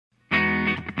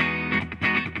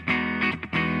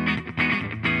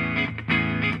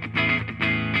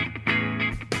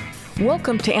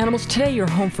Welcome to Animals Today, your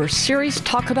home for serious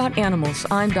talk about animals.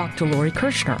 I'm Dr. Lori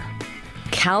Kirshner.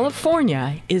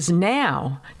 California is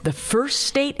now the first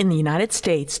state in the United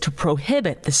States to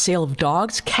prohibit the sale of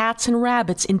dogs, cats, and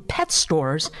rabbits in pet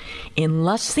stores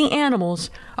unless the animals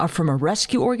are from a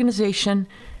rescue organization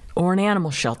or an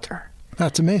animal shelter.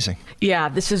 That's amazing. Yeah,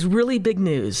 this is really big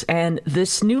news, and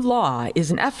this new law is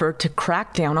an effort to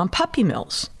crack down on puppy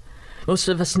mills. Most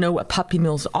of us know what puppy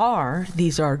mills are.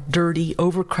 These are dirty,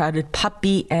 overcrowded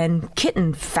puppy and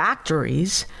kitten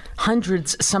factories.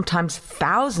 Hundreds, sometimes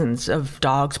thousands of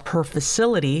dogs per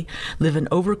facility live in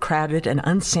overcrowded and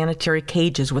unsanitary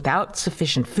cages without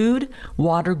sufficient food,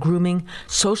 water, grooming,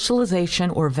 socialization,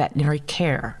 or veterinary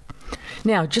care.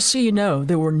 Now, just so you know,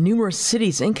 there were numerous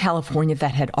cities in California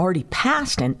that had already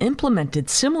passed and implemented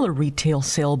similar retail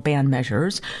sale ban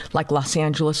measures, like Los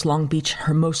Angeles, Long Beach,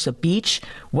 Hermosa Beach,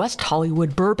 West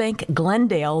Hollywood, Burbank,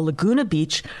 Glendale, Laguna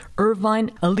Beach,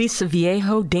 Irvine, Aliso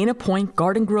Viejo, Dana Point,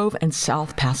 Garden Grove, and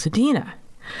South Pasadena.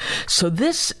 So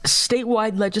this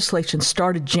statewide legislation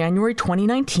started January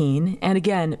 2019, and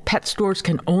again, pet stores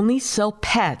can only sell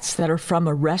pets that are from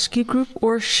a rescue group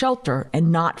or a shelter and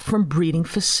not from breeding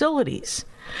facilities.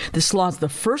 This law is the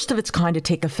first of its kind to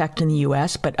take effect in the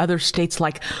U.S., but other states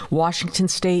like Washington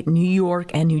State, New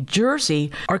York, and New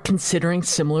Jersey are considering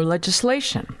similar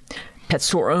legislation. Pet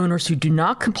store owners who do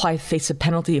not comply face a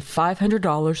penalty of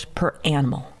 $500 per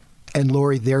animal. And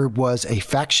Lori, there was a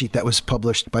fact sheet that was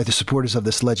published by the supporters of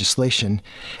this legislation,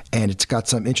 and it's got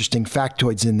some interesting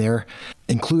factoids in there,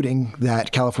 including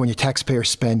that California taxpayers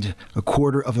spend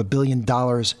 $250 million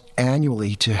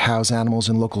annually to house animals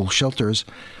in local shelters.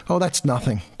 Oh, that's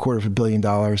nothing. $250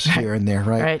 million here and there,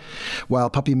 right? Right. While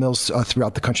puppy mills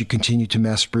throughout the country continue to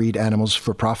mass breed animals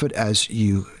for profit, as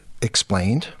you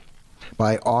explained,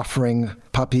 by offering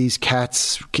puppies,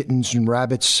 cats, kittens, and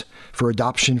rabbits for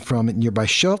adoption from nearby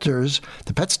shelters,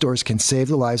 the pet stores can save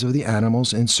the lives of the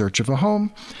animals in search of a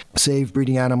home, save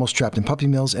breeding animals trapped in puppy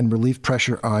mills, and relieve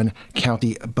pressure on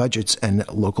county budgets and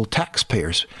local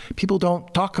taxpayers. People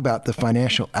don't talk about the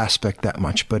financial aspect that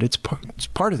much, but it's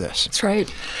part of this. That's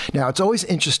right. Now, it's always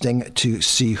interesting to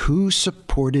see who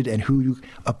supported and who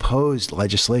opposed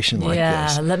legislation like this.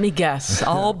 Yeah, let me guess.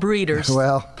 All breeders.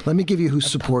 Well, let me give you who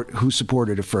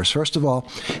supported it first. First of all,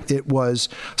 it was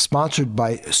sponsored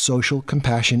by Social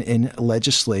Compassion in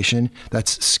Legislation.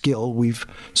 That's SCIL. We've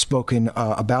spoken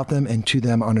about them and to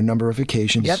them on a number of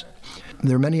occasions. Yep.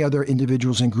 There are many other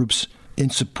individuals and groups in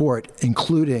support,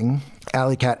 including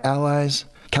Alley Cat Allies,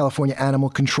 California Animal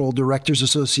Control Directors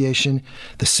Association,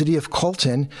 the City of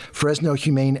Colton, Fresno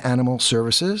Humane Animal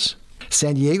Services,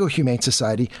 San Diego Humane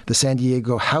Society, the San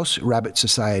Diego House Rabbit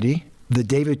Society, the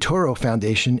David Toro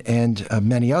Foundation, and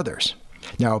many others.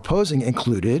 Now, opposing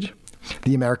included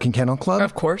the American Kennel Club,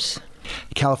 Of course.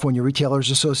 California Retailers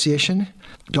Association,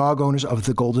 Dog Owners of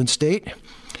the Golden State,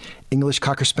 English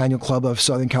Cocker Spaniel Club of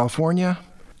Southern California,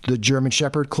 the German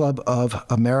Shepherd Club of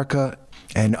America,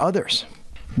 and others.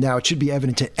 Now, it should be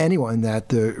evident to anyone that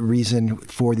the reason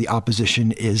for the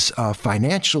opposition is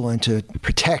financial and to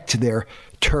protect their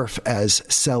turf as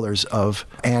sellers of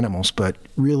animals. But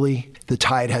really, the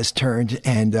tide has turned,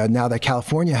 and now that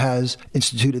California has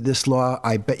instituted this law,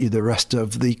 I bet you the rest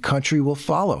of the country will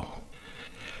follow.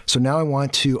 So now I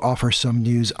want to offer some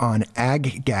news on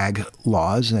ag-gag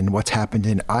laws and what's happened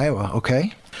in Iowa,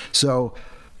 okay? So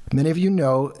many of you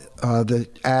know the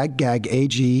ag-gag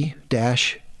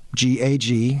AG-GAG,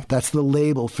 that's the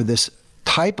label for this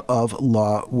type of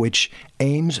law which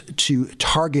aims to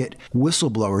target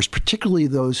whistleblowers, particularly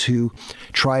those who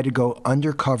try to go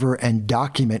undercover and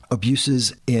document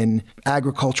abuses in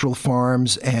agricultural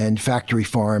farms and factory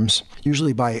farms,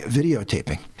 usually by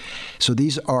videotaping. So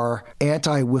these are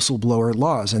anti-whistleblower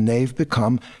laws, and they've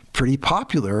become pretty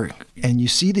popular, and you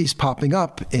see these popping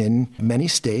up in many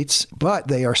states, but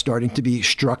they are starting to be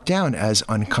struck down as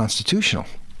unconstitutional.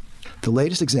 The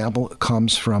latest example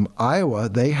comes from Iowa.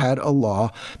 They had a law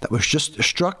that was just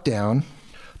struck down.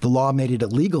 The law made it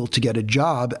illegal to get a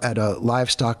job at a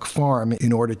livestock farm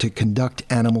in order to conduct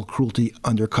animal cruelty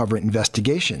undercover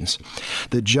investigations.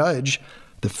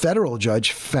 The federal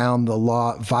judge, found the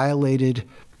law violated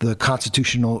the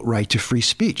constitutional right to free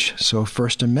speech, so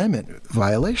First Amendment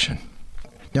violation.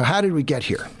 Now, how did we get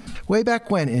here? Way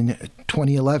back when, in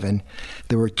 2011,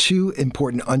 there were two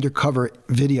important undercover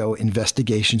video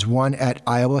investigations, one at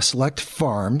Iowa Select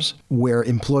Farms, where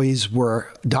employees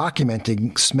were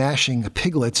documenting smashing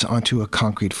piglets onto a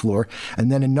concrete floor,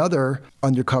 and then another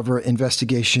undercover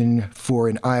investigation for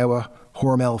an Iowa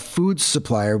Hormel Foods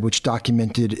supplier, which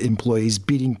documented employees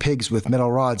beating pigs with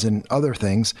metal rods and other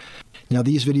things. Now,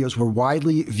 these videos were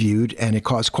widely viewed, and it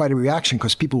caused quite a reaction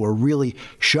because people were really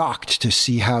shocked to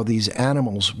see how these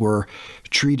animals were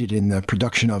treated in the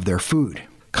production of their food.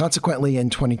 Consequently, in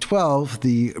 2012,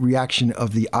 the reaction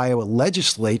of the Iowa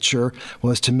legislature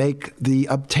was to make the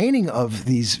obtaining of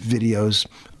these videos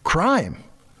crime,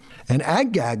 an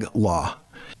ag-gag law.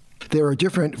 There are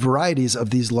different varieties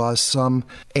of these laws. Some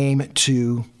aim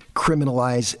to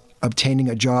criminalize obtaining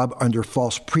a job under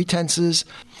false pretenses.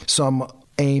 Some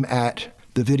aim at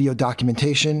the video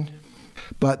documentation.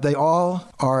 But they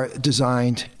all are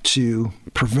designed to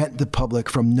prevent the public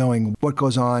from knowing what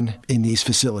goes on in these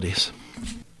facilities.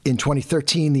 In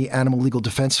 2013, the Animal Legal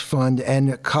Defense Fund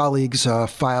and colleagues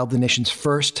filed the nation's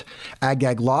first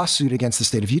ag-gag lawsuit against the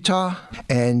state of Utah.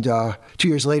 And 2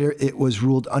 years later, it was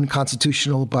ruled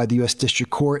unconstitutional by the U.S. District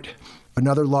Court.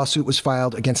 Another lawsuit was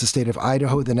filed against the state of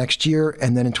Idaho the next year.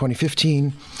 And then in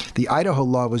 2015, the Idaho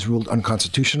law was ruled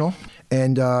unconstitutional.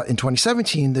 And in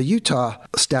 2017, the Utah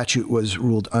statute was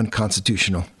ruled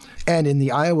unconstitutional. And in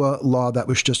the Iowa law that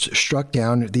was just struck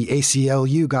down, the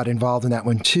ACLU got involved in that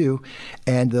one too.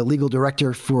 And the legal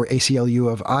director for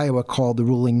ACLU of Iowa called the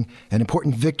ruling an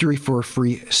important victory for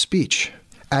free speech.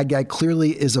 Ag-gag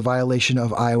clearly is a violation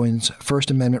of Iowans' First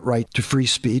Amendment right to free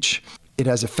speech. It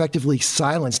has effectively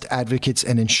silenced advocates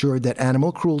and ensured that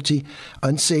animal cruelty,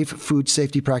 unsafe food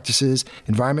safety practices,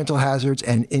 environmental hazards,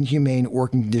 and inhumane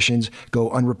working conditions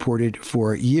go unreported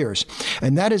for years.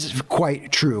 And that is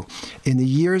quite true. In the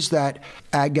years that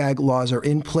ag-gag laws are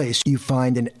in place, you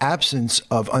find an absence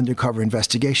of undercover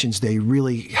investigations. They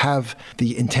really have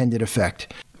the intended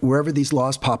effect. Wherever these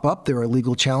laws pop up, there are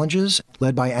legal challenges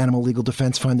led by Animal Legal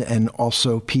Defense Fund and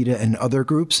also PETA and other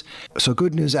groups. So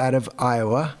good news out of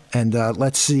Iowa. And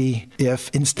let's see if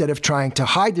instead of trying to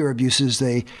hide their abuses,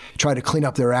 they try to clean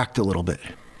up their act a little bit.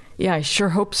 Yeah, I sure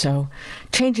hope so.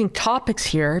 Changing topics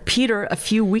here, Peter, a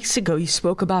few weeks ago you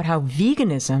spoke about how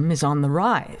veganism is on the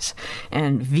rise,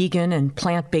 and vegan and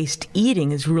plant-based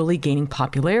eating is really gaining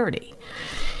popularity.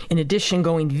 In addition,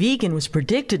 going vegan was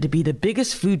predicted to be the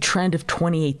biggest food trend of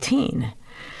 2018.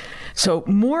 So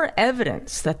more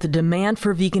evidence that the demand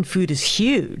for vegan food is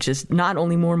huge, as not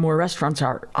only more and more restaurants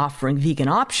are offering vegan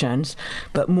options,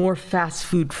 but more fast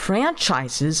food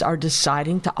franchises are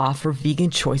deciding to offer vegan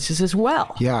choices as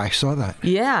well. Yeah, I saw that.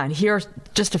 Yeah, and here are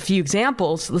just a few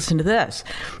examples. Listen to this.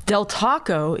 Del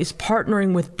Taco is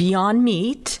partnering with Beyond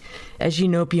Meat. As you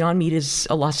know, Beyond Meat is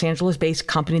a Los Angeles-based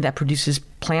company that produces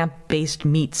plant-based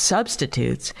meat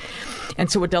substitutes.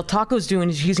 And so what Del Taco is doing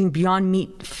is using Beyond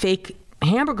Meat fake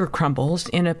hamburger crumbles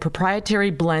in a proprietary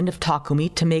blend of taco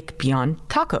meat to make Beyond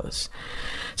Tacos.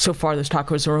 So far, those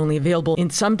tacos are only available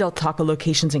in some Del Taco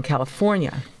locations in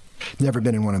California. Never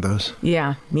been in one of those.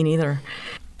 Yeah, me neither.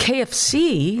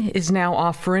 KFC is now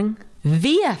offering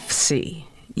VFC.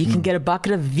 You can get a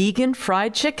bucket of vegan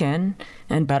fried chicken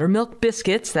and buttermilk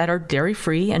biscuits that are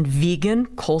dairy-free and vegan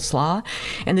coleslaw.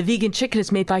 And the vegan chicken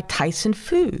is made by Tyson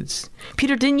Foods.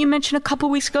 Peter, didn't you mention a couple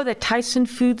weeks ago that Tyson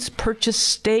Foods purchased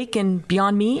stake in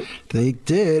Beyond Meat? They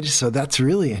did, so that's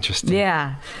really interesting.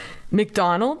 Yeah.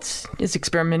 McDonald's is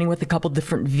experimenting with a couple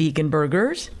different vegan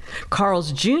burgers.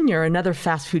 Carl's Jr., another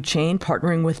fast food chain,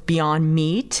 partnering with Beyond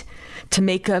Meat to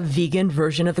make a vegan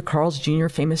version of the Carl's Jr.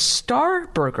 famous Star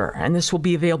Burger. And this will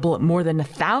be available at more than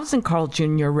 1,000 Carl's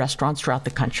Jr. restaurants throughout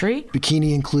the country.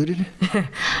 Bikini included?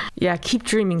 Yeah, keep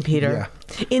dreaming, Peter.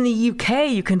 Yeah. In the UK,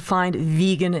 you can find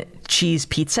vegan cheese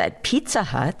pizza at Pizza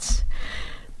Hut.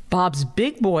 Bob's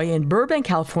Big Boy in Burbank,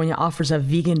 California offers a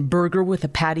vegan burger with a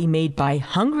patty made by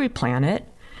Hungry Planet.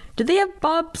 Did they have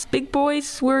Bob's Big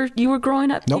Boys where you were growing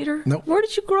up, Peter? Nope. Where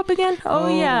did you grow up again? Oh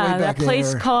yeah, that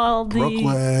place called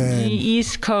Brooklyn. the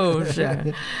East Coast.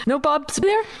 No Bob's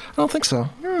there? I don't think so.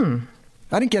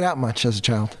 I didn't get out much as a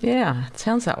child. Yeah, it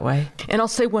sounds that way. And I'll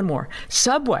say one more.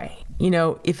 Subway. You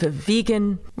know, if a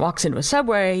vegan walks into a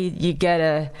Subway, you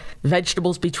get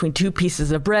vegetables between two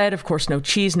pieces of bread. Of course, no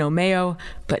cheese, no mayo.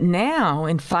 But now,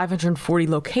 in 540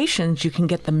 locations, you can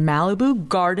get the Malibu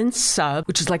Garden Sub,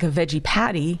 which is like a veggie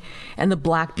patty, and the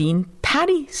Black Bean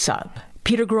Patty Sub.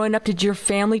 Peter, growing up, did your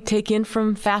family take in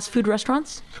from fast food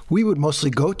restaurants? We would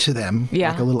mostly go to them,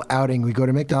 like a little outing. We'd go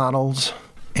to McDonald's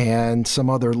and some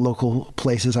other local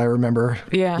places, I remember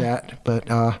that. But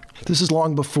this is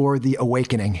long before the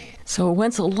awakening. So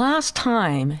when's the last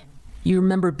time you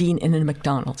remember being in a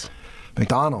McDonald's?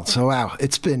 McDonald's. Oh, wow.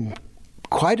 It's been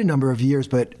quite a number of years,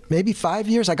 but maybe 5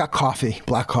 years. I got coffee.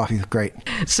 Black coffee. Great.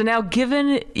 So now,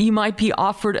 given you might be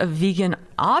offered a vegan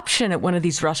option at one of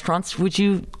these restaurants, would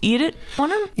you eat it on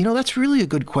them? You know, that's really a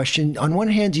good question. On one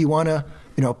hand, do you want to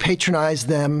patronize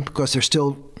them because they're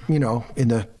still, in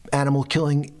the animal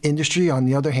killing industry. On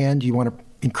the other hand, you want to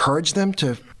encourage them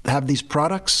to have these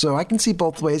products. So I can see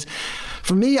both ways.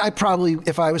 For me, I probably,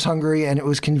 if I was hungry and it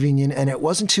was convenient and it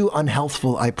wasn't too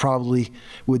unhealthful, I probably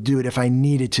would do it if I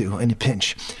needed to in a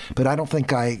pinch. But I don't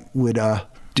think I would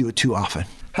do it too often.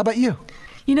 How about you?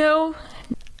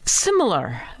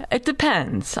 Similar. It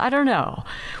depends. I don't know.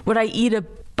 Would I eat a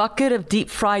bucket of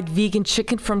deep-fried vegan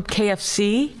chicken from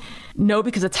KFC? No,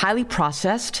 because it's highly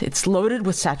processed. It's loaded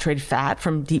with saturated fat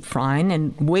from deep frying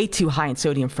and way too high in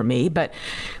sodium for me. But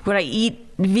would I eat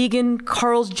vegan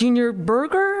Carl's Jr.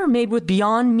 burger made with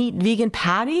Beyond Meat vegan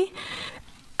patty?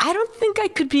 I don't think I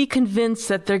could be convinced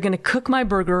that they're going to cook my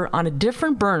burger on a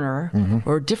different burner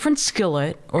or a different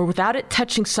skillet or without it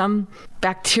touching some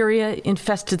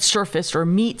bacteria-infested surface or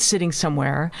meat sitting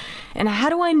somewhere. And how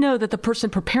do I know that the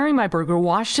person preparing my burger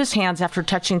washed his hands after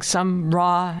touching some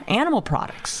raw animal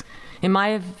products? Am I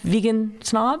a vegan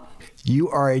snob? You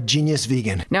are a genius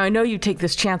vegan. Now, I know you take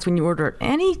this chance when you order at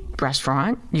any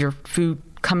restaurant, your food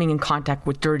coming in contact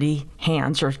with dirty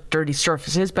hands or dirty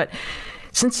surfaces, but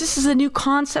since this is a new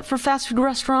concept for fast food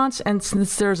restaurants, and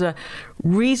since there's a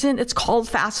reason it's called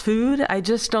fast food, I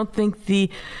just don't think the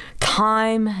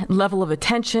time, level of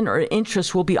attention, or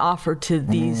interest will be offered to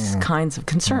these kinds of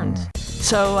concerns.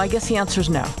 So I guess the answer is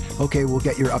no. Okay, we'll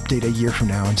get your update a year from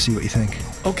now and see what you think.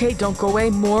 Okay, don't go away.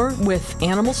 More with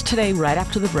Animals Today right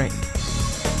after the break.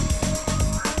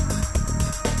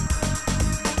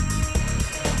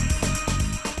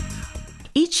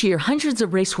 Each year, hundreds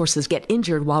of racehorses get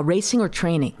injured while racing or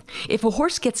training. If a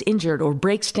horse gets injured or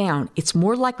breaks down, it's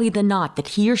more likely than not that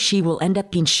he or she will end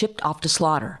up being shipped off to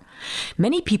slaughter.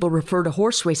 Many people refer to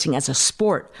horse racing as a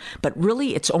sport, but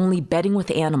really it's only betting with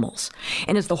animals.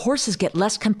 And as the horses get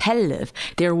less competitive,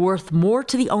 they are worth more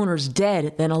to the owners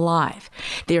dead than alive.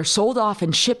 They are sold off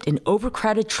and shipped in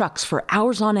overcrowded trucks for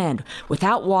hours on end,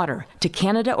 without water, to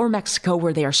Canada or Mexico,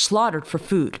 where they are slaughtered for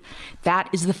food. That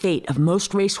is the fate of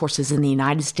most racehorses in the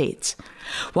United States.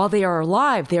 While they are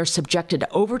alive, they are subjected to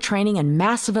overtraining and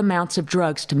massive amounts of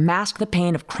drugs to mask the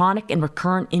pain of chronic and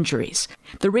recurrent injuries.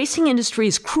 The racing industry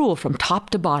is cruel from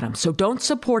top to bottom, so don't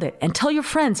support it, and tell your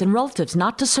friends and relatives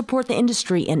not to support the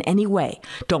industry in any way.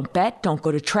 Don't bet, don't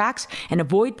go to tracks, and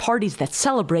avoid parties that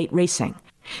celebrate racing.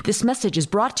 This message is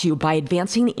brought to you by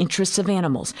Advancing the Interests of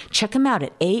Animals. Check them out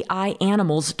at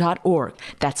aianimals.org.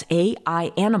 That's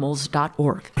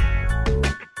aianimals.org.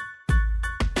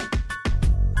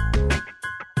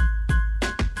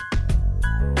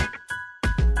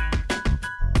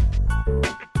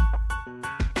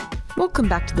 Welcome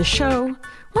back to the show.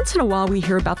 Once in a while, we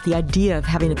hear about the idea of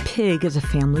having a pig as a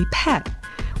family pet.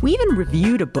 We even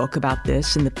reviewed a book about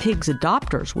this, and the pig's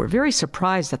adopters were very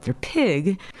surprised that their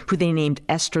pig, who they named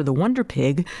Esther the Wonder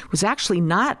Pig, was actually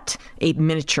not a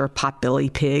miniature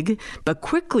potbelly pig, but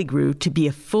quickly grew to be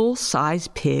a full-size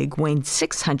pig weighing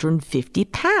 650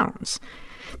 pounds.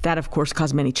 That, of course,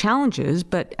 caused many challenges,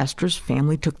 but Esther's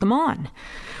family took them on.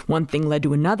 One thing led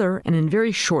to another, and in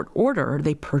very short order,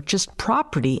 they purchased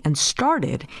property and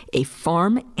started a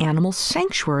farm animal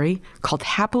sanctuary called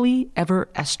Happily Ever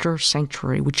Esther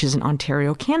Sanctuary, which is in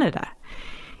Ontario, Canada.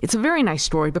 It's a very nice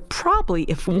story, but probably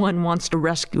if one wants to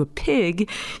rescue a pig,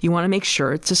 you want to make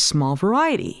sure it's a small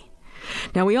variety.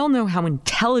 Now, we all know how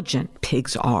intelligent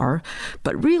pigs are,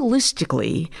 but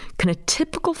realistically, can a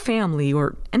typical family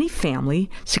or any family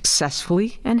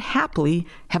successfully and happily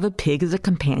have a pig as a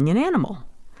companion animal?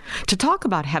 To talk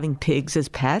about having pigs as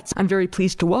pets, I'm very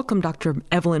pleased to welcome Dr.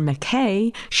 Evelyn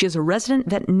McKay. She is a resident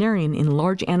veterinarian in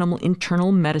large animal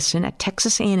internal medicine at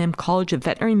Texas A&M College of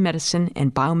Veterinary Medicine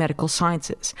and Biomedical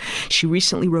Sciences. She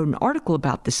recently wrote an article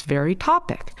about this very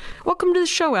topic. Welcome to the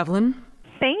show, Evelyn.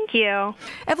 Thank you.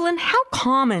 Evelyn, how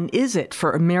common is it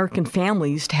for American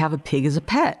families to have a pig as a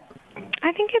pet?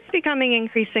 I think it's becoming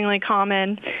increasingly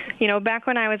common. Back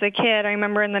when I was a kid, I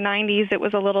remember in the 90s it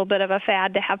was a little bit of a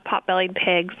fad to have pot-bellied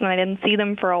pigs, and I didn't see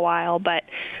them for a while. But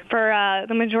for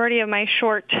the majority of my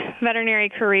short veterinary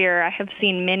career, I have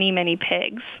seen many, many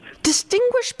pigs.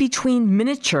 Distinguish between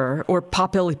miniature or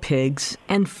pot-belly pigs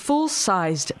and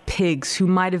full-sized pigs who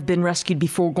might have been rescued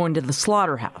before going to the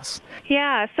slaughterhouse.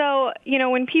 Yeah, so,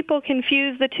 when people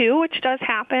confuse the two, which does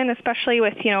happen, especially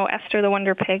with, Esther the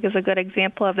Wonder Pig is a good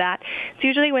example of that, it's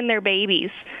usually when they're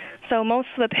babies. So most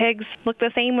of the pigs look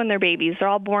the same when they're babies. They're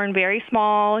all born very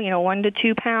small, 1 to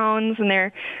 2 pounds, and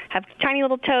they have tiny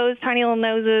little toes, tiny little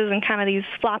noses, and kind of these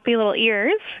floppy little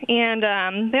ears.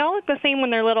 And they all look the same when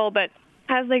they're little, but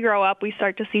as they grow up, we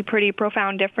start to see pretty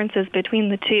profound differences between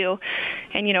the two.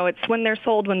 And, it's when they're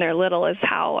sold when they're little is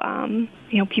how,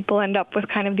 people end up with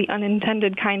kind of the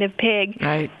unintended kind of pig.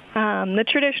 Right. The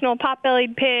traditional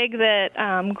pot-bellied pig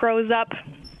that grows up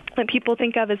that people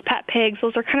think of as pet pigs,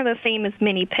 those are kind of the same as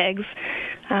mini pigs.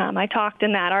 I talked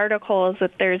in that article is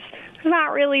that there's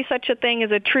not really such a thing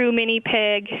as a true mini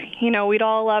pig. We'd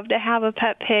all love to have a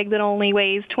pet pig that only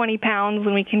weighs 20 pounds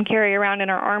and we can carry around in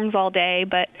our arms all day,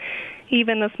 but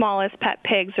even the smallest pet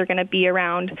pigs are going to be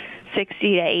around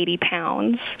 60 to 80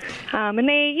 pounds. And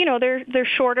they're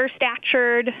shorter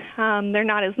statured. They're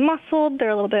not as muscled. They're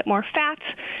a little bit more fat.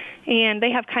 And they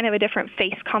have kind of a different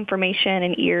face conformation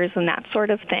and ears and that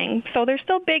sort of thing. So they're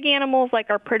still big animals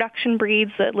like our production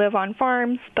breeds that live on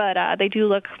farms, but they do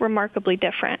look remarkably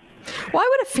different. Why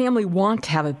would a family want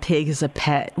to have a pig as a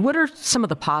pet? What are some of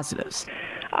the positives?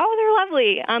 Oh, they're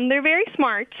lovely. They're very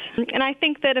smart, and I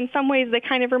think that in some ways they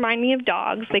kind of remind me of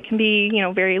dogs. They can be,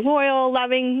 very loyal,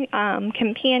 loving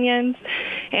companions,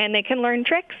 and they can learn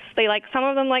tricks. Some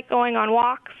of them like going on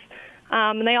walks.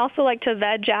 And they also like to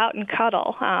veg out and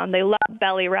cuddle. They love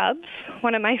belly rubs.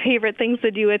 One of my favorite things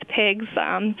to do with pigs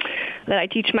that I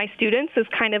teach my students is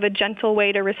kind of a gentle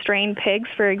way to restrain pigs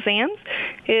for exams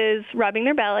is rubbing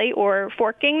their belly or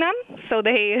forking them. So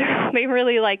they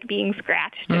really like being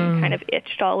scratched and kind of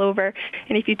itched all over.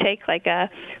 And if you take like a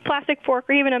plastic fork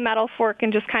or even a metal fork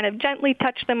and just kind of gently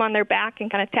touch them on their back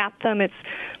and kind of tap them, it's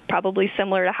probably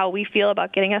similar to how we feel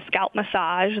about getting a scalp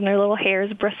massage, and their little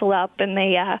hairs bristle up and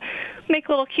they make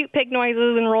little cute pig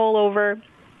noises and roll over.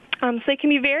 So they can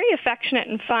be very affectionate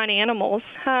and fun animals.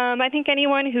 I think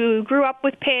anyone who grew up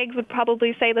with pigs would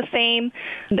probably say the same.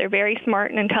 They're very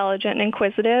smart and intelligent and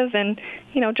inquisitive, and,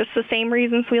 just the same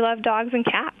reasons we love dogs and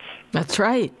cats. That's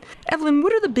right. Evelyn,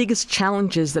 what are the biggest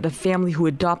challenges that a family who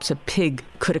adopts a pig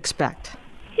could expect?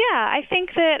 Yeah, I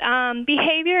think that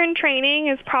behavior and training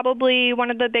is probably one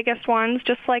of the biggest ones,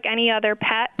 just like any other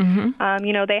pet.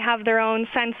 Mm-hmm. They have their own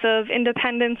sense of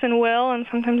independence and will, and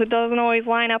sometimes it doesn't always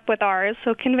line up with ours.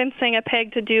 So convincing a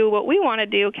pig to do what we want to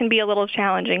do can be a little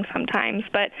challenging sometimes.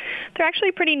 But they're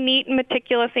actually pretty neat and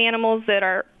meticulous animals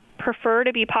that prefer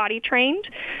to be potty trained.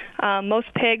 Most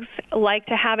pigs like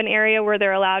to have an area where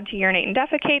they're allowed to urinate and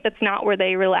defecate. That's not where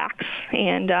they relax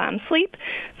and sleep.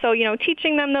 So,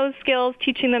 teaching them those skills,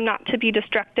 teaching them not to be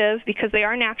destructive because they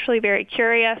are naturally very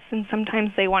curious, and sometimes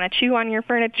they want to chew on your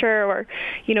furniture or,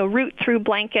 root through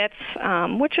blankets,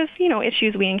 which is,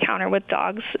 issues we encounter with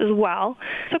dogs as well.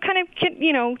 So kind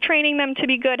of, training them to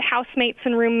be good housemates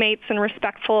and roommates and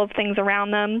respectful of things around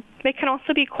them. They can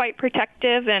also be quite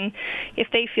protective, and if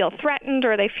they feel threatened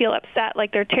or they feel upset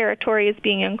like their territory is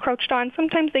being encroached on,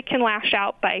 sometimes they can lash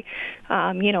out by,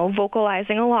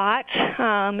 vocalizing a lot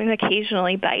and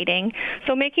occasionally biting.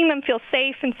 So making them feel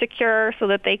safe and secure so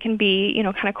that they can be,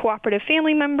 kind of cooperative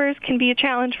family members can be a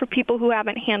challenge for people who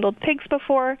haven't handled pigs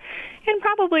before. And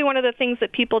probably one of the things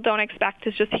that people don't expect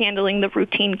is just handling the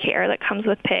routine care that comes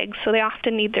with pigs. So they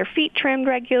often need their feet trimmed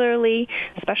regularly,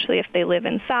 especially if they live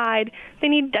inside. They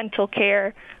need dental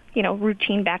care,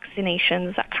 routine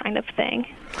vaccinations, that kind of thing.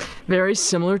 Very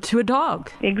similar to a dog.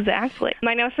 Exactly.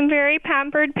 I know some very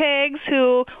pampered pigs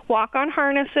who walk on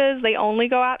harnesses. They only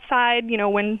go outside,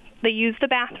 when they use the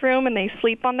bathroom, and they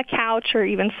sleep on the couch or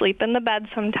even sleep in the bed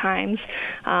sometimes.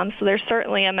 So they're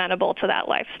certainly amenable to that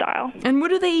lifestyle. And what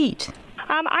do they eat?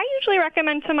 I usually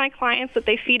recommend to my clients that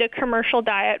they feed a commercial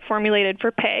diet formulated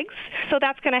for pigs. So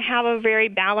that's going to have a very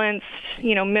balanced,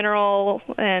 mineral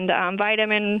and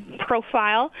vitamin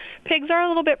profile. Pigs are a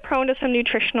little bit prone to some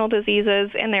nutritional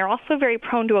diseases, and they're also very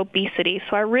prone to obesity.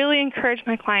 So I really encourage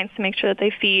my clients to make sure that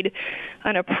they feed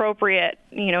an appropriate,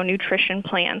 nutrition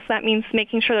plan. So that means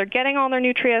making sure they're getting all their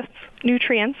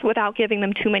nutrients without giving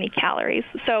them too many calories.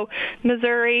 So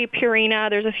Missouri, Purina,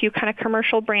 there's a few kind of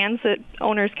commercial brands that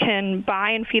owners can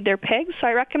buy and feed their pigs. So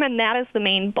I recommend that as the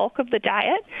main bulk of the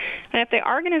diet. And if they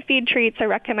are going to feed treats, I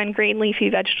recommend green leafy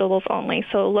vegetables only.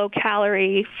 So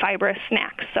low-calorie, fibrous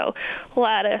snacks. So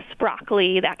lettuce,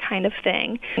 broccoli, that kind of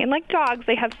thing. And like dogs,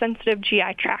 they have sensitive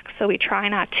GI tracts, so we try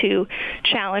not to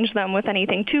challenge them with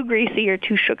anything too greasy or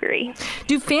too sugary.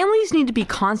 Do families need to be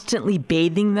constantly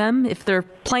bathing them if they're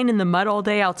playing in the mud all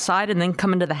day outside and then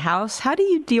come into the house? How do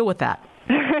you deal with that?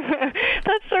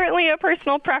 That's certainly a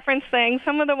personal preference thing.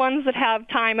 Some of the ones that have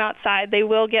time outside, they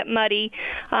will get muddy.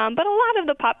 But a lot of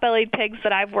the pot-bellied pigs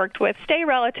that I've worked with stay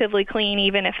relatively clean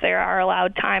even if they are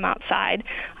allowed time outside.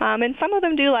 And some of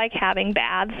them do like having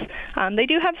baths. They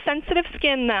do have sensitive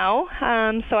skin, though,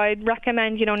 so I'd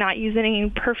recommend, not using any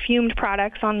perfumed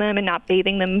products on them and not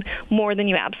bathing them more than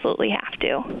you absolutely have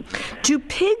to. Do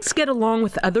pigs get along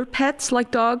with other pets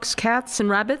like dogs, cats, and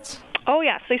rabbits? Oh,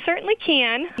 yes, they certainly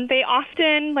can. They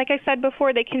often, like I said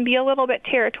before, they can be a little bit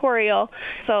territorial,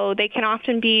 so they can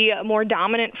often be a more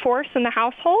dominant force in the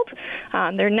household.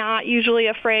 They're not usually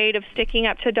afraid of sticking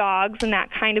up to dogs and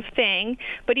that kind of thing.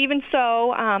 But even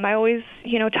so, I always,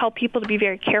 tell people to be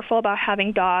very careful about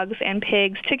having dogs and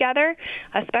pigs together,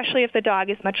 especially if the dog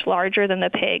is much larger than the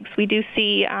pigs. We do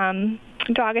see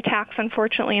dog attacks,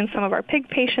 unfortunately, in some of our pig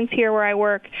patients here where I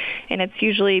work, and it's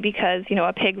usually because,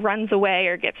 a pig runs away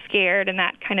or gets scared, and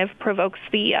that kind of provokes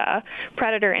the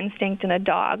predator instinct in a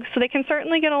dog. So they can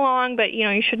certainly get along, but,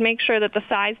 you should make sure that the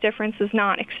size difference is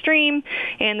not extreme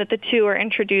and that the two are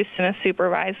introduced in a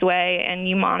supervised way, and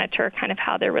you monitor kind of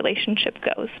how their relationship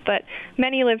goes. But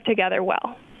many live together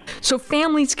well. So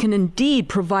families can indeed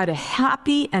provide a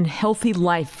happy and healthy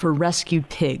life for rescued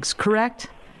pigs, correct?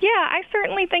 Yeah, I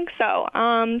certainly think so.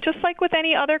 Just like with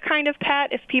any other kind of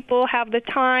pet, if people have the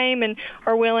time and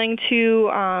are willing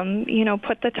to,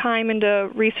 put the time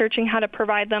into researching how to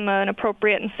provide them an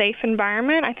appropriate and safe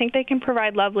environment, I think they can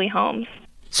provide lovely homes.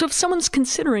 So if someone's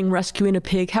considering rescuing a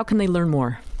pig, how can they learn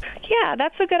more? Yeah,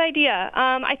 that's a good idea.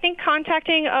 I think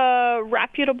contacting a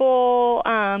reputable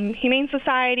humane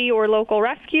society or local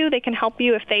rescue, they can help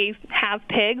you if they have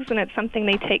pigs and it's something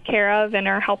they take care of and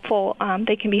are helpful.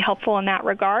 They can be helpful in that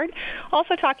regard.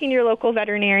 Also talking to your local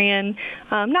veterinarian.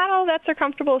 Not all vets are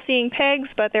comfortable seeing pigs,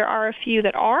 but there are a few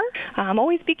that are.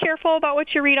 Always be careful about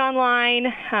what you read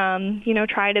online.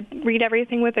 Try to read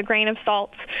everything with a grain of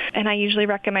salt. And I usually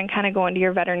recommend kind of going to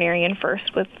your veterinarian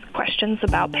first with questions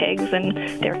about pigs and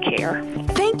their care.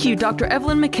 Thank you, Dr.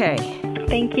 Evelyn McKay.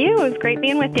 Thank you. It was great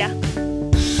being with you.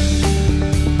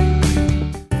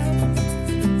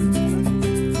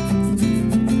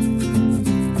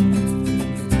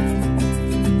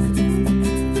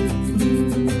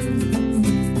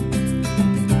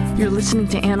 You're listening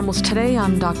to Animals Today.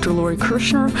 I'm Dr. Lori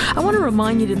Kirshner. I want to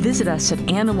remind you to visit us at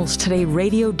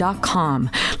animalstodayradio.com.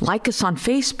 Like us on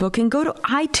Facebook and go to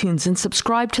iTunes and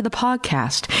subscribe to the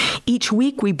podcast. Each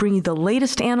week, we bring you the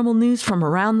latest animal news from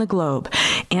around the globe.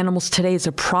 Animals Today is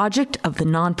a project of the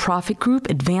nonprofit group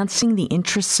Advancing the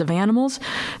Interests of Animals.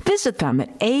 Visit them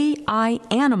at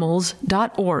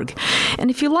aianimals.org.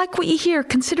 And if you like what you hear,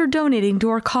 consider donating to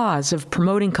our cause of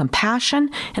promoting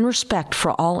compassion and respect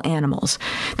for all animals.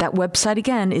 That website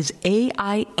again is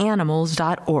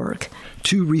aianimals.org.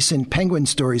 Two recent penguin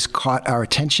stories caught our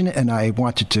attention, and I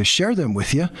wanted to share them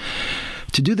with you.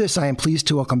 To do this, I am pleased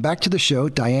to welcome back to the show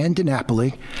Diane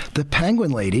DiNapoli, the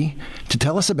Penguin Lady, to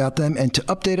tell us about them and to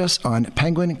update us on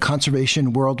penguin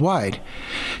conservation worldwide.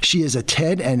 She is a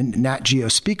TED and Nat Geo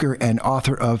speaker and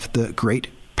author of The Great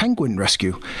Penguin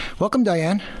Rescue. Welcome,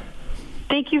 Diane.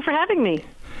 Thank you for having me.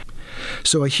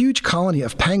 So a huge colony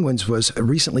of penguins was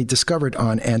recently discovered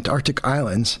on Antarctic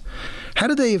islands. How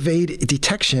do they evade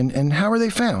detection, and how are they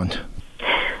found?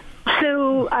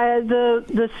 So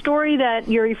the story that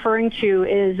you're referring to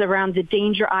is around the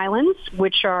Danger Islands,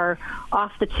 which are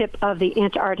off the tip of the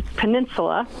Antarctic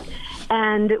Peninsula.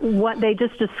 And what they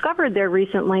just discovered there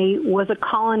recently was a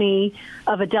colony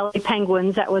of Adelie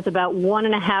penguins that was about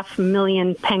 1.5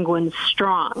 million penguins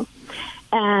strong.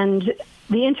 And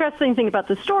the interesting thing about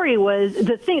the story was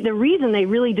the reason they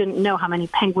really didn't know how many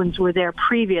penguins were there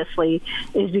previously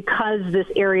is because this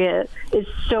area is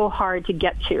so hard to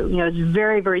get to. It's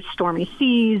very, very stormy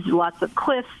seas, lots of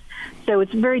cliffs. So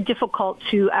it's very difficult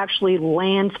to actually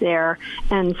land there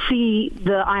and see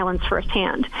the islands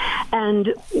firsthand.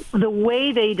 And the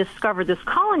way they discovered this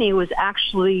colony was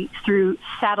actually through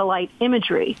satellite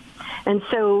imagery. And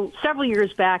so several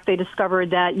years back, they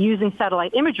discovered that using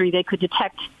satellite imagery, they could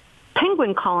detect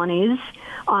penguin colonies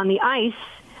on the ice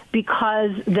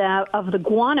because of the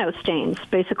guano stains,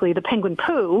 basically the penguin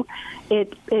poo.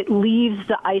 It leaves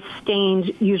the ice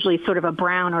stained usually sort of a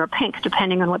brown or a pink,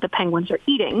 depending on what the penguins are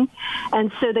eating.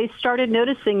 And so they started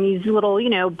noticing these little,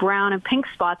 brown and pink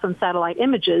spots on satellite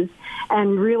images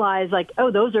and realized,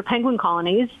 those are penguin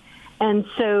colonies. And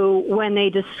so when they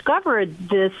discovered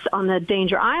this on the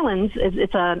Danger Islands,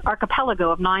 it's an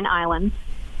archipelago of 9 islands,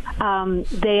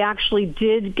 they actually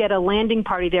did get a landing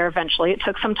party there eventually. It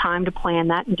took some time to plan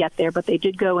that and get there, but they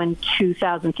did go in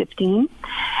 2015.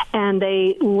 And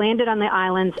they landed on the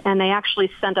islands, and they actually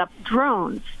sent up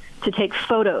drones to take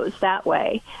photos that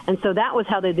way. And so that was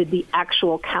how they did the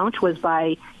actual count, was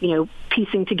by,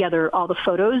 piecing together all the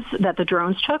photos that the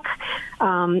drones took.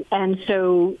 And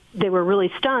so they were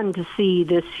really stunned to see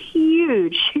this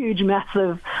huge,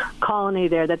 massive colony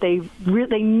there, that they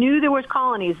knew there was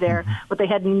colonies there, but they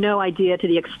had no idea to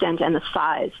the extent and the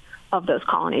size of those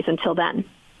colonies until then.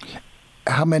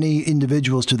 How many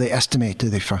individuals do they estimate do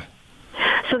they find?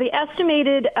 So the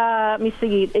estimated, let me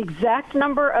see, exact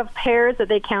number of pairs that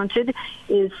they counted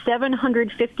is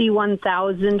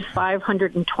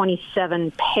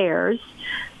 751,527 pairs.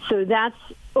 So that's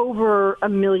over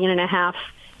 1.5 million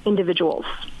individuals.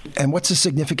 And what's the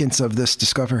significance of this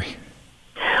discovery?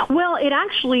 Well, it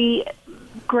actually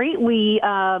greatly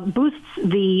boosts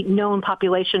the known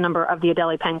population number of the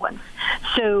Adelie penguins.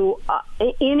 So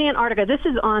in Antarctica, this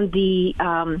is on the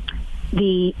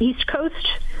east coast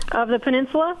of the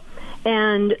peninsula,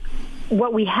 and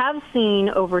what we have seen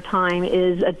over time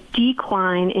is a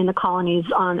decline in the colonies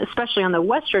especially on the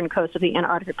western coast of the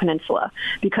Antarctic Peninsula,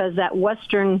 because that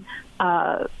western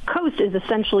coast is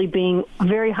essentially being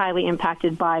very highly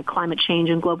impacted by climate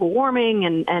change and global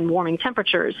warming and warming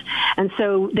temperatures. And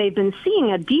so they've been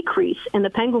seeing a decrease in the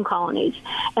penguin colonies,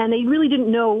 and they really didn't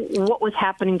know what was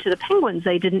happening to the penguins.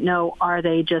 They didn't know, are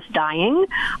they just dying?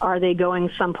 Are they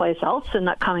going someplace else and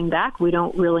not coming back? We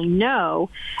don't really know.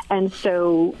 And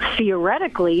so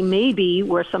theoretically, maybe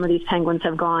where some of these penguins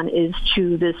have gone is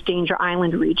to this Danger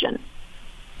Island region.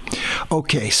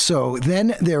 Okay, so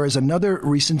then there is another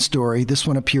recent story. This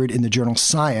one appeared in the journal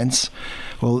Science.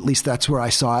 Well, at least that's where I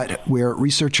saw it, where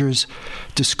researchers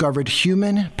discovered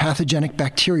human pathogenic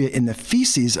bacteria in the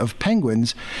feces of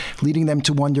penguins, leading them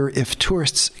to wonder if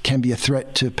tourists can be a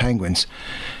threat to penguins.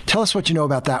 Tell us what you know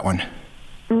about that one.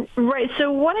 Right.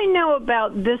 So what I know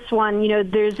about this one,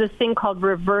 there's this thing called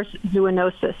reverse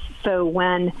zoonosis. So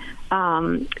when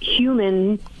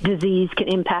human disease can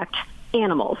impact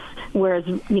animals, whereas,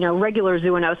 regular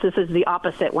zoonosis is the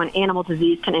opposite, when animal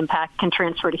disease can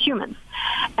transfer to humans.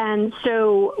 And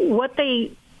so what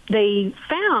they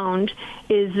found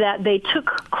is that they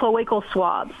took cloacal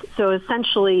swabs. So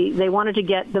essentially, they wanted to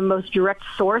get the most direct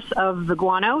source of the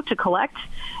guano to collect.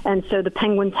 And so the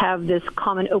penguins have this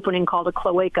common opening called a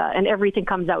cloaca, and everything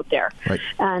comes out there. Right.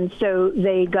 And so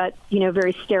they got,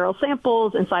 very sterile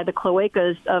samples inside the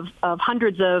cloacas of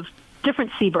hundreds of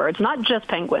different seabirds, not just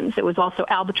penguins. It was also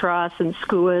albatross and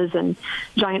skuas and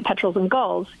giant petrels and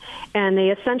gulls. And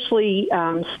they essentially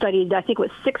studied, I think it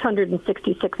was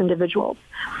 666 individuals.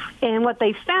 And what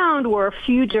they found were a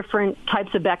few different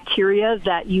types of bacteria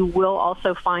that you will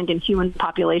also find in human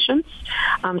populations.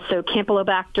 So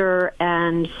Campylobacter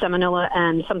and Salmonella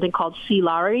and something called C.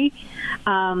 laurii.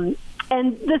 And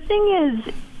the thing is,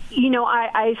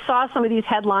 I saw some of these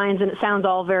headlines, and it sounds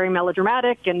all very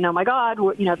melodramatic, and oh my God,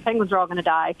 the penguins are all going to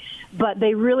die. But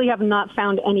they really have not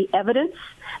found any evidence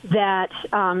that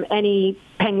any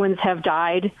penguins have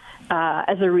died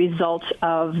as a result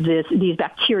of these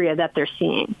bacteria that they're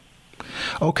seeing.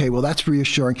 Okay, well, that's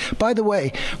reassuring. By the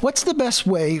way, what's the best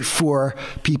way for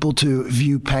people to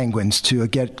view penguins, to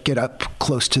get up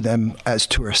close to them as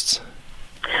tourists?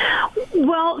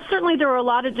 Well, certainly there are a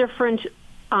lot of different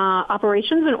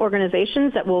operations and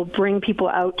organizations that will bring people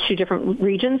out to different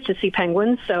regions to see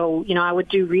penguins. So, I would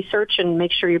do research and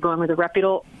make sure you're going with a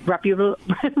reputable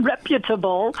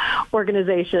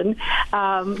organization.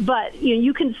 But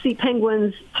you can see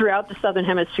penguins throughout the Southern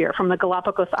Hemisphere, from the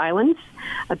Galapagos Islands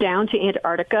down to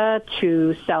Antarctica,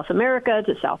 to South America,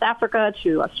 to South Africa,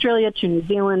 to Australia, to New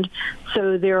Zealand.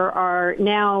 So there are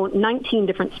now 19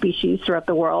 different species throughout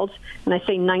the world. And I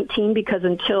say 19 because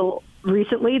until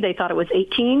recently they thought it was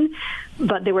 18,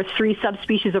 but there were 3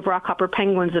 subspecies of rockhopper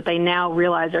penguins that they now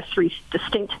realize are 3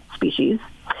 distinct species.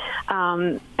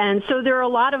 And so there are a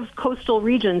lot of coastal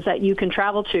regions that you can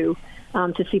travel to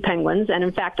see penguins. And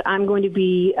in fact, I'm going to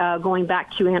be going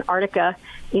back to Antarctica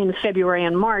in February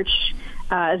and March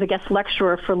as a guest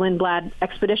lecturer for Lindblad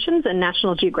Expeditions and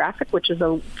National Geographic, which is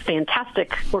a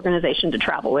fantastic organization to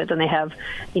travel with. And they have,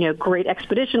 great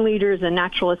expedition leaders and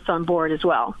naturalists on board as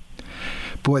well.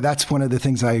 Boy, that's one of the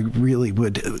things I really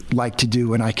would like to do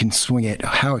when I can swing it.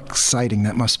 How exciting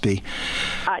that must be.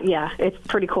 Yeah, it's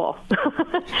pretty cool.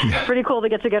 It's pretty cool to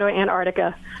get to go to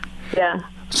Antarctica. Yeah.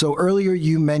 So earlier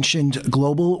you mentioned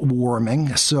global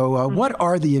warming. So what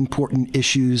are the important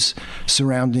issues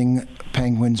surrounding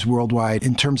penguins worldwide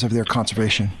in terms of their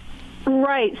conservation?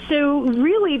 Right. So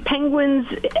really, penguins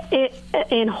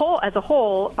as a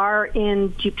whole are in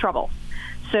deep trouble.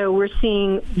 So we're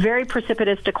seeing very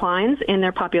precipitous declines in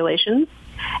their populations.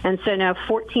 And so now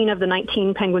 14 of the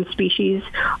 19 penguin species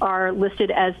are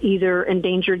listed as either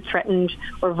endangered, threatened,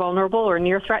 or vulnerable, or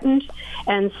near threatened.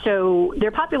 And so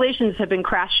their populations have been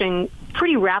crashing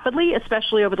pretty rapidly,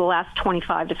 especially over the last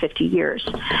 25 to 50 years.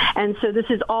 And so this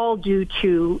is all due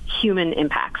to human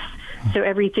impacts. So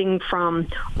everything from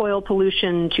oil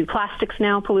pollution to plastics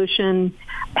now pollution,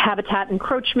 habitat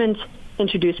encroachment,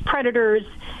 introduced predators.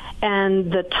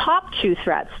 And the top 2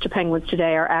 threats to penguins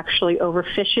today are actually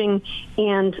overfishing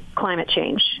and climate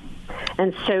change.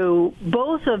 And so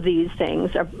both of these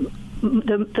things are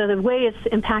the way it's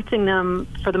impacting them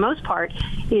for the most part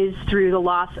is through the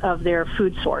loss of their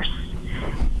food source.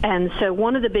 And so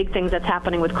one of the big things that's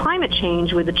happening with climate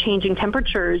change, with the changing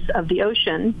temperatures of the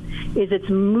ocean, is it's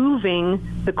moving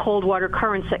the cold water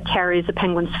currents that carries the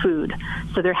penguins' food.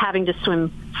 So they're having to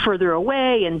swim further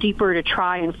away and deeper to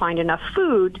try and find enough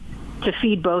food to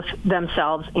feed both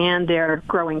themselves and their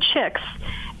growing chicks.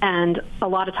 And a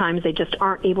lot of times they just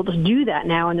aren't able to do that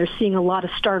now, and they're seeing a lot of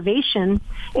starvation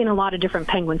in a lot of different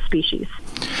penguin species.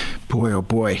 Boy, oh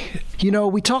boy. You know,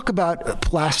 we talk about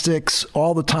plastics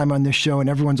all the time on this show, and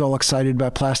everyone's all excited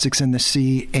about plastics in the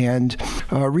sea. And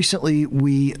recently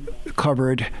we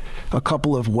covered a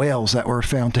couple of whales that were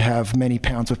found to have many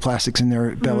pounds of plastics in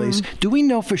their bellies. Do we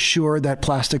know for sure that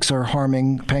plastics are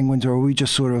harming penguins, or are we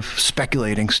just sort of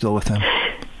speculating still with them?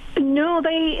 No,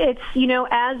 it's,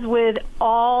 as with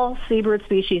all seabird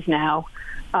species now,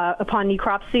 upon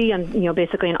necropsy and,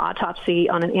 basically an autopsy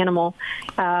on an animal,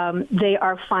 they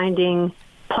are finding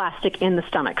plastic in the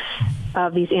stomachs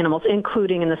of these animals,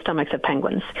 including in the stomachs of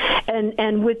penguins.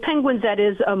 And with penguins, that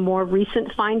is a more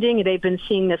recent finding. They've been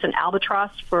seeing this in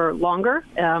albatross for longer,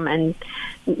 and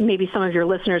maybe some of your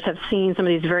listeners have seen some of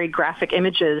these very graphic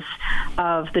images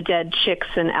of the dead chicks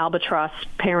and albatross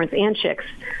parents and chicks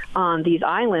on these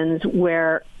islands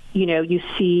where you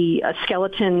see a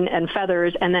skeleton and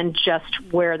feathers, and then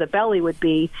just where the belly would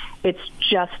be, it's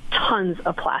just tons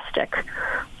of plastic.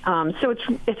 So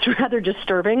it's rather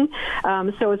disturbing.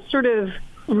 So it's sort of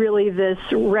really this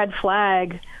red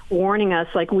flag warning us,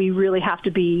 like, we really have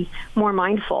to be more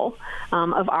mindful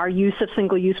of our use of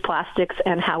single-use plastics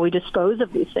and how we dispose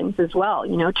of these things as well,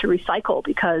 to recycle,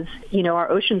 because,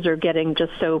 our oceans are getting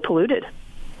just so polluted.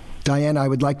 Diane, I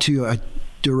would like to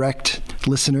direct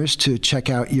listeners to check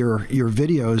out your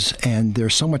videos, and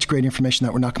there's so much great information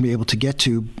that we're not going to be able to get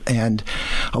to. And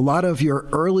a lot of your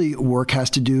early work has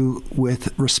to do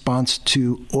with response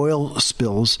to oil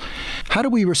spills. How do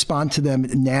we respond to them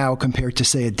now compared to,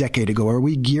 say, a decade ago? Are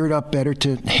we geared up better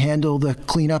to handle the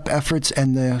cleanup efforts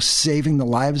and the saving the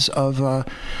lives of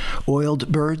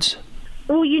oiled birds?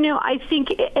 Well, I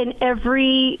think in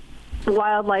every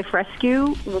wildlife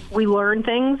rescue, we learn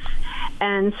things.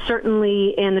 And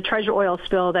certainly in the treasure oil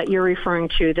spill that you're referring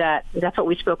to, that's what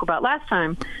we spoke about last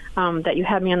time that you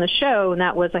had me on the show, and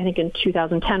that was, I think, in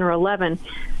 2010 or 11.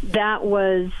 That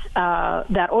was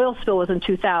that oil spill was in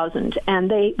 2000,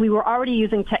 and we were already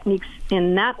using techniques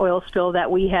in that oil spill that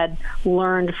we had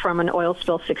learned from an oil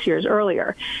spill 6 years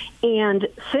earlier. And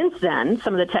since then,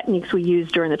 some of the techniques we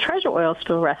used during the treasure oil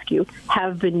spill rescue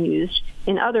have been used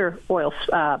in other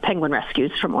penguin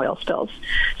rescues from oil spills.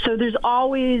 So there's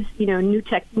always, new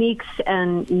techniques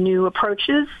and new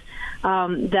approaches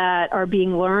that are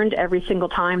being learned every single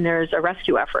time there's a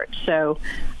rescue effort. So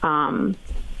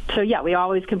yeah, we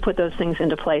always can put those things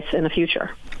into place in the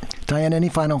future. Diane, any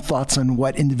final thoughts on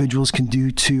what individuals can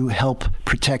do to help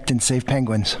protect and save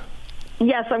penguins?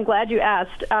 Yes, I'm glad you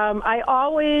asked. I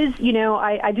always,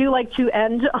 I do like to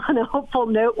end on a hopeful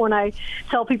note when I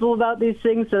tell people about these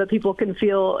things so that people can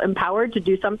feel empowered to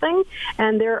do something.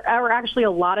 And there are actually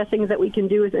a lot of things that we can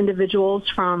do as individuals,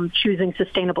 from choosing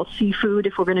sustainable seafood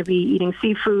if we're going to be eating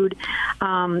seafood,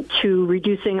 to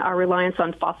reducing our reliance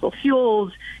on fossil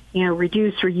fuels,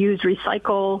 reduce, reuse,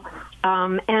 recycle.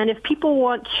 And if people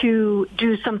want to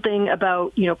do something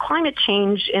about, climate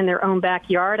change in their own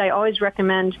backyard, I always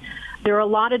recommend there are a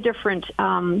lot of different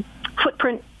carbon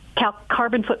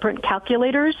footprint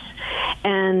calculators,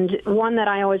 and one that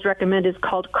I always recommend is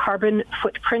called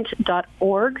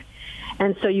carbonfootprint.org.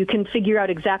 And so you can figure out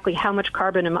exactly how much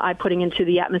carbon am I putting into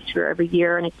the atmosphere every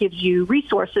year, and it gives you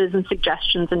resources and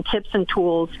suggestions and tips and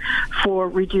tools for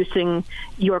reducing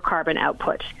your carbon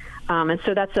output. And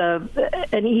so that's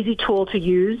an easy tool to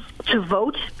use to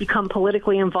vote, become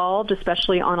politically involved,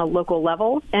 especially on a local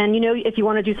level. And, if you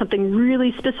want to do something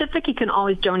really specific, you can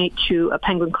always donate to a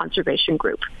penguin conservation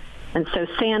group. And so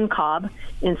SANCCOB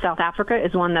in South Africa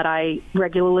is one that I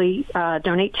regularly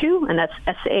donate to, and that's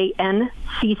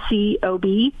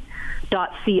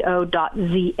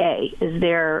SANCCOB.co.za is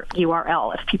their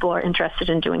URL if people are interested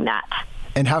in doing that.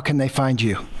 And how can they find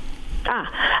you?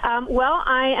 Well,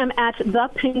 I am at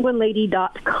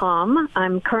thepenguinlady.com.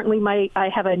 I'm currently I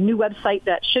have a new website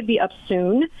that should be up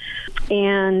soon.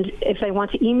 And if they want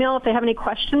to email, if they have any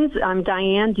questions, I'm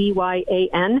Diane,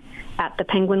 DYAN, at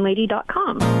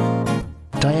thepenguinlady.com.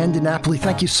 Diane DiNapoli,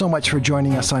 thank you so much for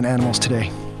joining us on Animals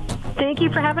Today. Thank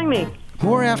you for having me.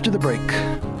 More after the break.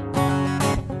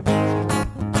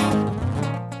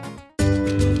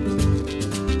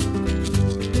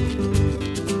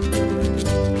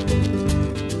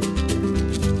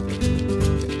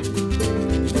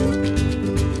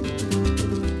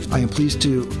 pleased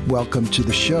to welcome to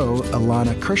the show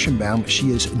Ilana Kirschenbaum.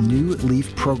 She is New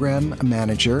Leaf Program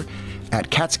Manager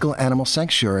at Catskill Animal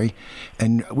Sanctuary,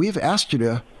 and we've asked her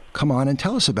to come on and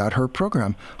tell us about her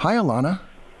program. Hi, Ilana.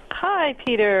 Hi,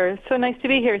 Peter. So nice to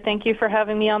be here. Thank you for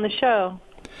having me on the show.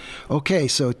 Okay,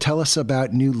 so tell us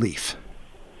about New Leaf.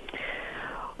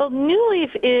 Well, New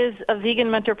Leaf is a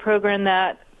vegan mentor program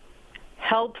that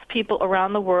helps people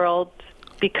around the world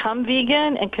become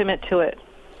vegan and commit to it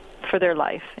for their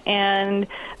life. And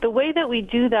the way that we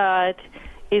do that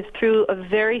is through a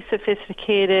very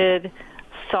sophisticated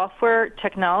software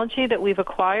technology that we've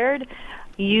acquired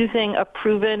using a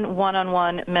proven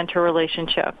one-on-one mentor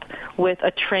relationship with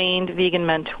a trained vegan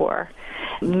mentor.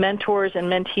 Mentors and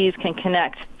mentees can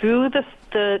connect through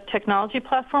the technology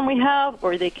platform we have,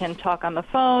 or they can talk on the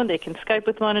phone, they can Skype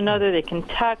with one another, they can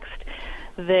text,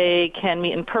 they can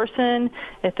meet in person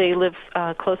if they live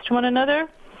close to one another.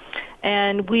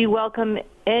 And we welcome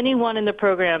anyone in the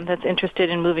program that's interested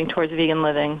in moving towards vegan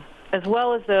living, as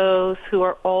well as those who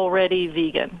are already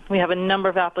vegan. We have a number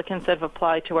of applicants that have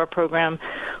applied to our program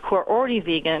who are already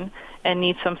vegan and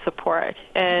need some support,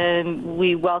 and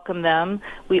we welcome them.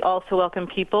 We also welcome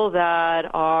people that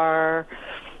are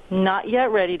not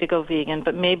yet ready to go vegan,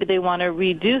 but maybe they want to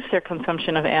reduce their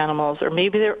consumption of animals, or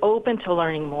maybe they're open to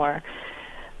learning more.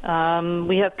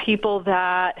 We have people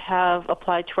that have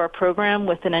applied to our program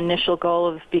with an initial goal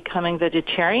of becoming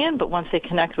vegetarian, but once they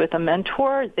connect with a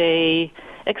mentor, they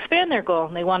expand their goal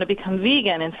and they want to become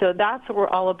vegan. And so that's what we're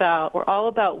all about. We're all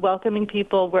about welcoming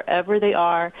people wherever they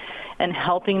are and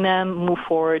helping them move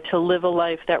forward to live a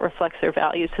life that reflects their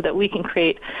values so that we can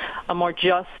create a more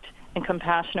just and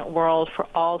compassionate world for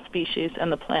all species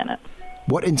and the planet.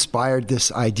 What inspired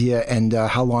this idea, and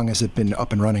how long has it been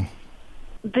up and running?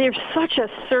 There's such a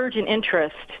surge in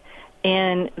interest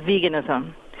in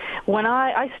veganism. When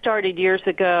I started years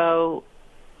ago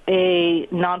a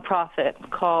nonprofit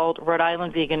called Rhode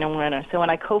Island Vegan and Winter. So when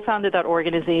I co-founded that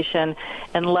organization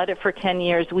and led it for 10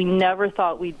 years, we never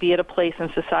thought we'd be at a place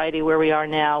in society where we are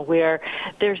now, where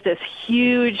there's this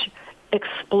huge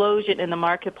explosion in the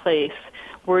marketplace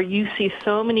where you see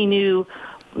so many new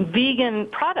vegan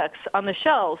products on the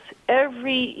shelves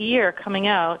every year coming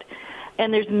out.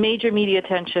 And there's major media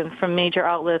attention from major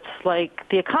outlets like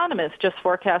The Economist just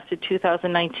forecasted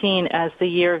 2019 as the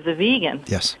year of the vegan.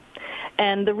 Yes.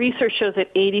 And the research shows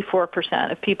that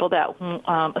 84% of people that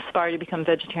aspire to become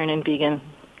vegetarian and vegan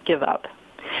give up.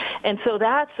 And so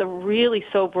that's a really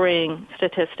sobering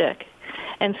statistic.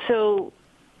 And so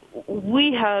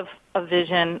we have a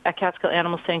vision at Catskill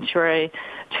Animal Sanctuary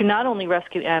to not only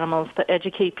rescue animals, but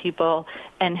educate people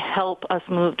and help us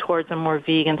move towards a more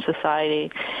vegan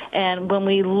society. And when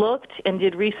we looked and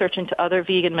did research into other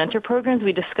vegan mentor programs,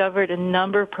 we discovered a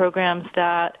number of programs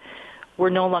that were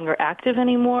no longer active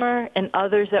anymore and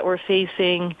others that were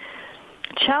facing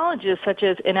challenges such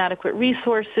as inadequate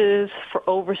resources for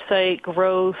oversight,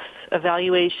 growth,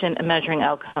 evaluation, and measuring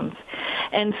outcomes.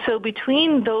 And so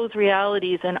between those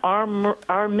realities and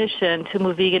our mission to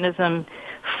move veganism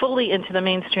fully into the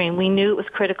mainstream, we knew it was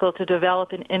critical to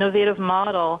develop an innovative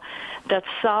model that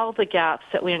solved the gaps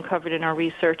that we uncovered in our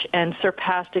research and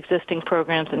surpassed existing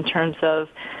programs in terms of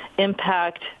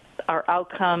impact, our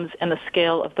outcomes, and the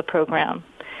scale of the program.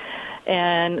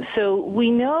 And so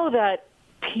we know that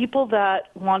people that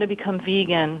want to become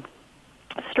vegan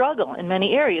struggle in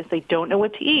many areas. They don't know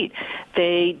what to eat.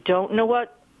 They don't know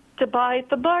what to buy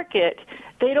at the market.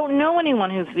 They don't know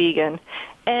anyone who's vegan.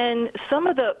 And some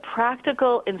of the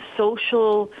practical and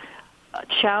social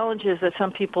challenges that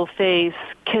some people face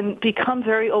can become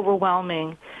very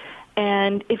overwhelming.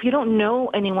 And if you don't know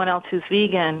anyone else who's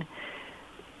vegan,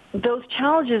 those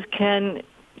challenges can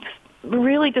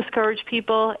really discourage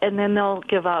people, and then they'll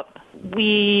give up.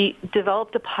 We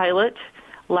developed a pilot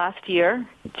last year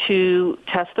to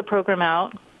test the program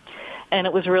out, and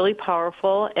it was really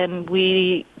powerful, and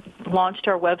we launched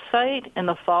our website in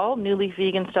the fall,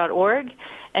 newleafvegans.org,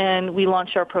 and we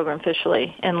launched our program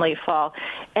officially in late fall.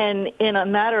 And in a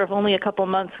matter of only a couple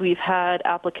months, we've had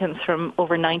applicants from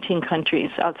over 19 countries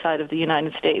outside of the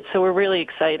United States, so we're really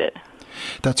excited.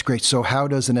 That's great. So how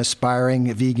does an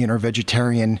aspiring vegan or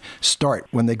vegetarian start?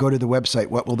 When they go to the website,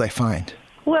 what will they find?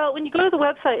 Well, when you go to the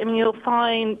website, you'll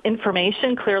find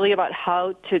information clearly about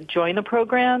how to join the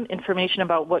program, information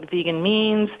about what vegan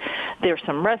means. There's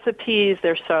some recipes.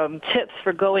 There's some tips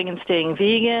for going and staying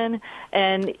vegan.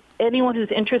 And anyone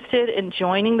who's interested in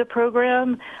joining the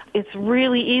program, it's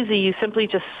really easy. You simply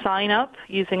just sign up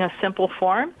using a simple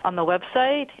form on the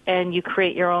website, and you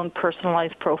create your own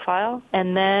personalized profile.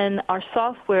 And then our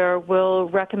software will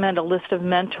recommend a list of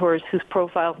mentors whose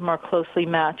profiles more closely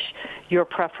match your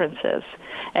preferences.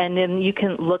 And then you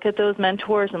can look at those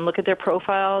mentors and look at their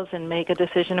profiles and make a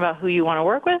decision about who you want to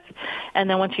work with. And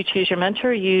then once you choose your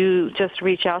mentor, you just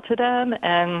reach out to them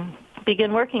and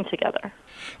begin working together.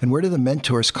 And where do the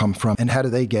mentors come from, and how do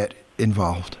they get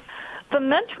involved? The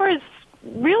mentors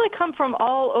really come from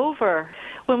all over.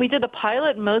 When we did the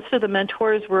pilot, most of the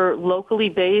mentors were locally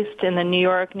based in the New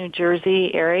York, New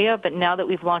Jersey area, but now that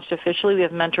we've launched officially, we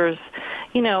have mentors,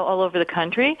 all over the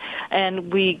country,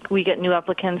 and we get new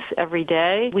applicants every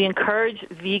day. We encourage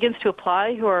vegans to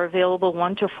apply who are available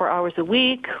 1 to 4 hours a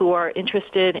week, who are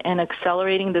interested in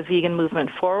accelerating the vegan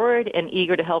movement forward and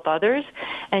eager to help others.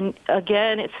 And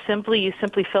again, you simply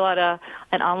fill out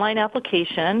an online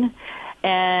application,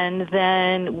 and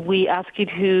then we ask you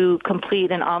to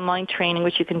complete an online training,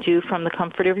 which you can do from the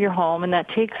comfort of your home, and it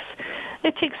takes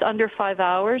under 5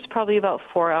 hours, probably about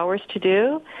 4 hours to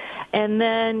do. And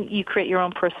then you create your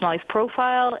own personalized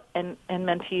profile, and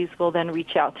mentees will then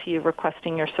reach out to you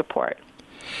requesting your support.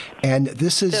 And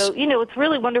this is... So, it's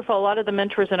really wonderful. A lot of the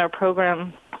mentors in our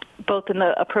program, both in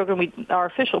our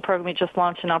official program we just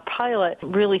launched and our pilot,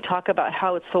 really talk about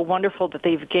how it's so wonderful that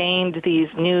they've gained these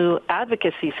new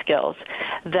advocacy skills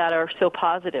that are so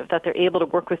positive, that they're able to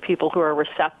work with people who are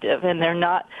receptive, and they're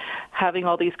not having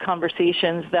all these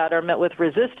conversations that are met with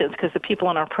resistance, because the people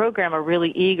in our program are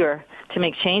really eager to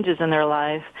make changes in their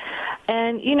life.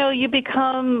 And, you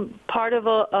become part of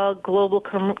a global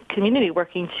community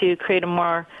working to create a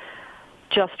more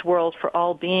just world for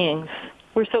all beings.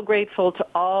 We're so grateful to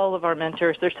all of our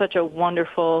mentors. They're such a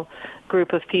wonderful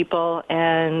group of people,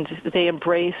 and they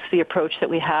embrace the approach that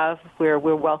we have, where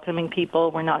we're welcoming people,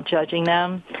 we're not judging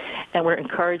them, and we're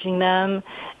encouraging them,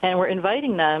 and we're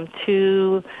inviting them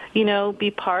to,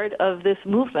 be part of this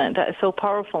movement that is so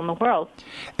powerful in the world.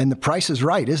 And the price is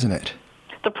right, isn't it?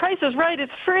 The price is right.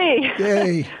 It's free.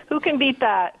 Yay. Who can beat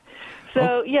that?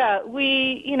 So,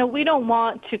 we don't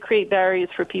want to create barriers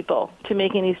for people to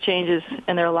making these changes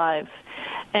in their lives.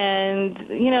 And,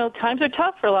 times are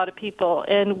tough for a lot of people,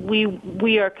 and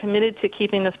we are committed to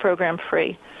keeping this program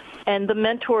free. And the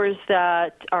mentors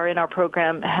that are in our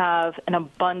program have an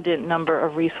abundant number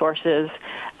of resources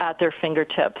at their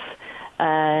fingertips.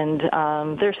 And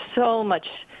there's so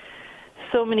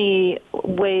many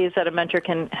ways that a mentor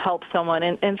can help someone,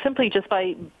 and simply just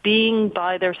by being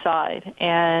by their side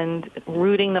and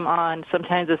rooting them on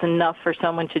sometimes is enough for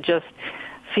someone to just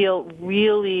feel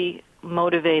really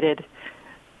motivated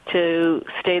to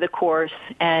stay the course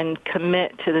and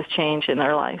commit to this change in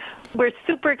their life. We're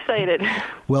super excited.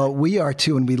 Well, we are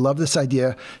too, and we love this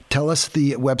idea. Tell us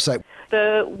the website.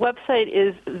 The website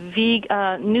is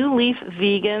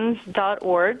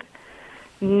newleafvegans.org.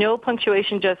 No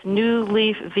punctuation, just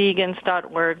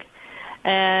newleafvegans.org.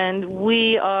 And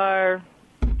we are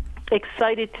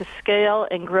excited to scale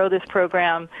and grow this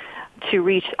program to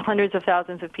reach hundreds of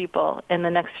thousands of people in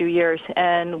the next few years.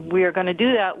 And we are going to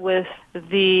do that with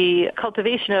the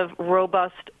cultivation of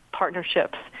robust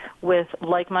partnerships with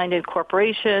like-minded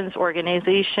corporations,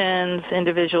 organizations,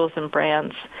 individuals, and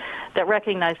brands that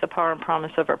recognize the power and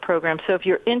promise of our program. So if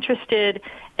you're interested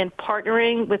in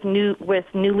partnering with New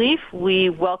Leaf,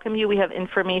 we welcome you. We have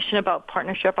information about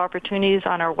partnership opportunities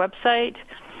on our website,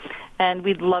 and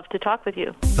we'd love to talk with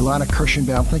you. Ilana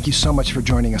Kirschenbaum, thank you so much for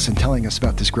joining us and telling us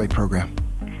about this great program.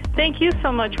 Thank you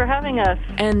so much for having us.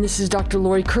 And this is Dr.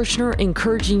 Lori Kirschner,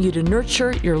 encouraging you to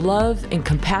nurture your love and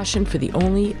compassion for the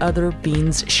only other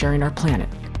beings sharing our planet,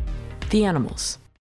 the animals.